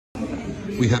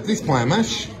We have this pie and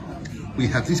mash. We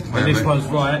have this pie and this mash. one's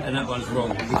right and that one's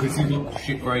wrong because you've got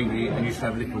shit gravy and you should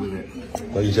have liquor with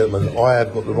it. Ladies and gentlemen, I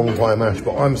have got the wrong pie and mash,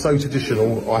 but I'm so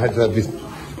traditional, I had to have this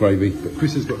gravy. But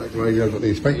Chris has got that gravy, I've got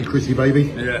this. Thank you, Chrissy, baby.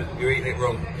 Yeah, you're eating it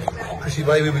wrong. Chrissy,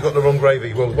 baby, we got the wrong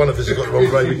gravy. Well, one of us has got the wrong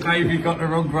gravy. Baby got the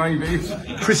wrong gravy.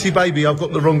 Chrissy, baby, I've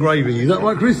got the wrong gravy. Is that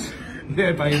right, Chris?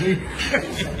 Yeah, baby.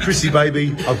 Chrissy,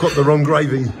 baby, I've got the wrong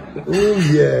gravy. Oh,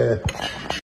 yeah.